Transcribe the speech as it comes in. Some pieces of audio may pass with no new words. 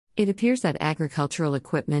It appears that agricultural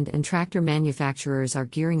equipment and tractor manufacturers are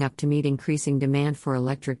gearing up to meet increasing demand for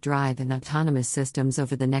electric drive and autonomous systems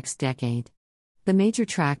over the next decade. The major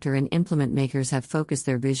tractor and implement makers have focused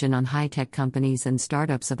their vision on high-tech companies and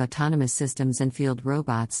startups of autonomous systems and field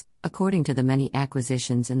robots, according to the many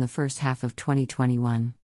acquisitions in the first half of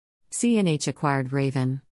 2021. CNH acquired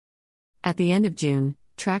Raven. At the end of June,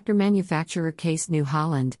 tractor manufacturer Case New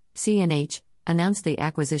Holland, CNH, announced the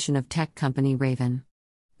acquisition of tech company Raven.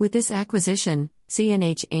 With this acquisition,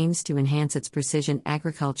 CNH aims to enhance its precision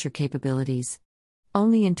agriculture capabilities.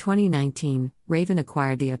 Only in 2019, Raven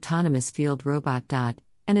acquired the autonomous field robot DOT,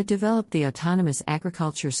 and it developed the autonomous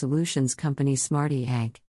agriculture solutions company Smarty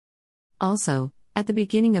Ag. Also, at the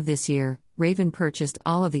beginning of this year, Raven purchased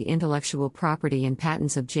all of the intellectual property and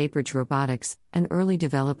patents of Jaybridge Robotics, an early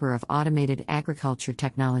developer of automated agriculture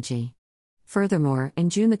technology. Furthermore, in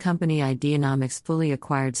June the company Ideanomics fully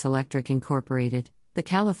acquired Solectric Incorporated, the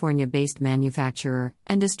California-based manufacturer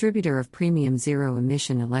and distributor of premium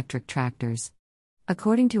zero-emission electric tractors.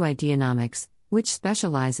 According to Ideanomics, which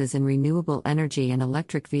specializes in renewable energy and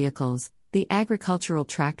electric vehicles, the agricultural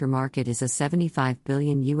tractor market is a $75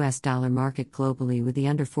 billion market globally, with the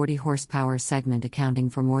under 40 horsepower segment accounting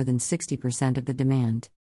for more than 60% of the demand.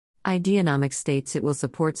 Ideanomics states it will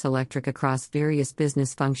support Solectric across various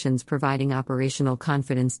business functions, providing operational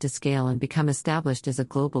confidence to scale and become established as a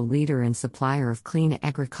global leader and supplier of clean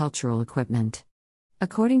agricultural equipment.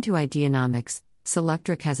 According to Ideanomics,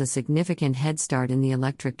 Solectric has a significant head start in the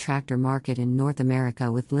electric tractor market in North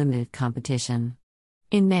America with limited competition.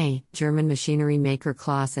 In May, German machinery maker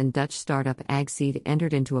Claas and Dutch startup AgSeed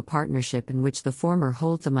entered into a partnership in which the former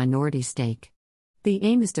holds a minority stake. The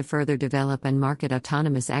aim is to further develop and market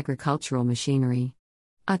autonomous agricultural machinery.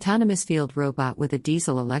 Autonomous field robot with a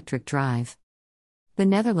diesel-electric drive. The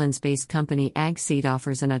Netherlands-based company AgSeed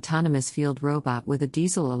offers an autonomous field robot with a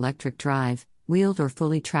diesel-electric drive, wheeled or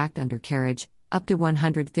fully tracked undercarriage, up to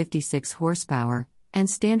 156 horsepower, and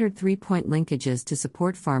standard 3-point linkages to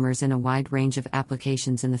support farmers in a wide range of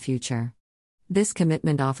applications in the future. This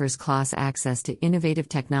commitment offers Claas access to innovative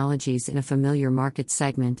technologies in a familiar market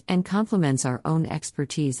segment and complements our own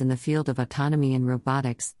expertise in the field of autonomy and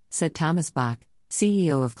robotics, said Thomas Bach,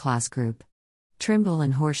 CEO of Claas Group. Trimble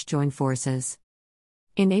and Horsch join forces.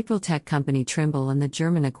 In April, tech company Trimble and the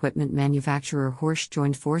German equipment manufacturer Horsch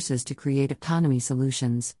joined forces to create autonomy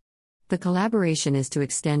solutions. The collaboration is to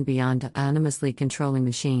extend beyond autonomously controlling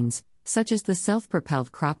machines, such as the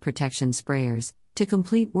self-propelled crop protection sprayers, to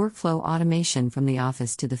complete workflow automation from the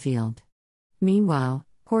office to the field. Meanwhile,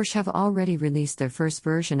 Horsch have already released their first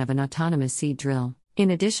version of an autonomous seed drill.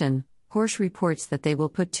 In addition, Horsch reports that they will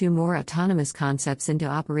put 2 more autonomous concepts into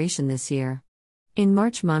operation this year. In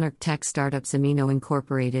March, Monarch tech startup Zamino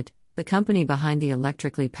Incorporated, the company behind the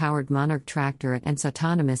electrically powered Monarch tractor and its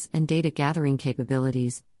autonomous and data gathering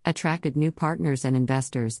capabilities, attracted new partners and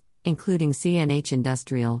investors, including CNH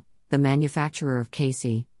Industrial, the manufacturer of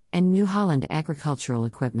Casey, and New Holland Agricultural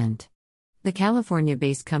Equipment. The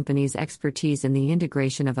California-based company's expertise in the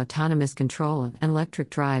integration of autonomous control and electric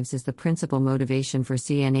drives is the principal motivation for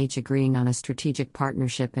CNH agreeing on a strategic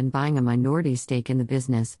partnership and buying a minority stake in the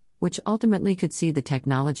business, which ultimately could see the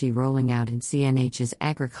technology rolling out in CNH's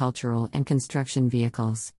agricultural and construction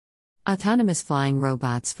vehicles. Autonomous flying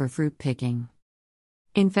robots for fruit picking.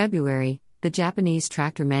 In February, the Japanese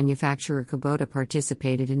tractor manufacturer Kubota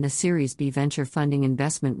participated in the Series B venture funding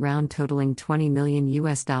investment round totaling $20 million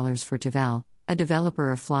for Tavel, a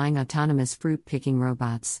developer of flying autonomous fruit-picking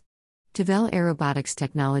robots. Tavel Aerobotics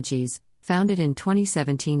Technologies, founded in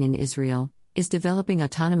 2017 in Israel, is developing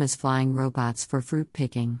autonomous flying robots for fruit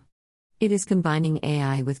picking. It is combining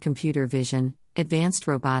AI with computer vision, advanced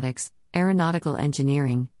robotics, aeronautical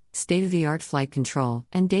engineering, state-of-the-art flight control,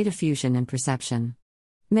 and data fusion and perception.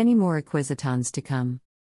 Many more acquisitions to come.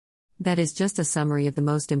 That is just a summary of the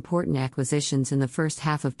most important acquisitions in the first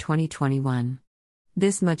half of 2021.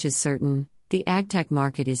 This much is certain, the agtech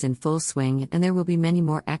market is in full swing and there will be many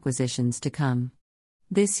more acquisitions to come.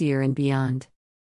 This year and beyond.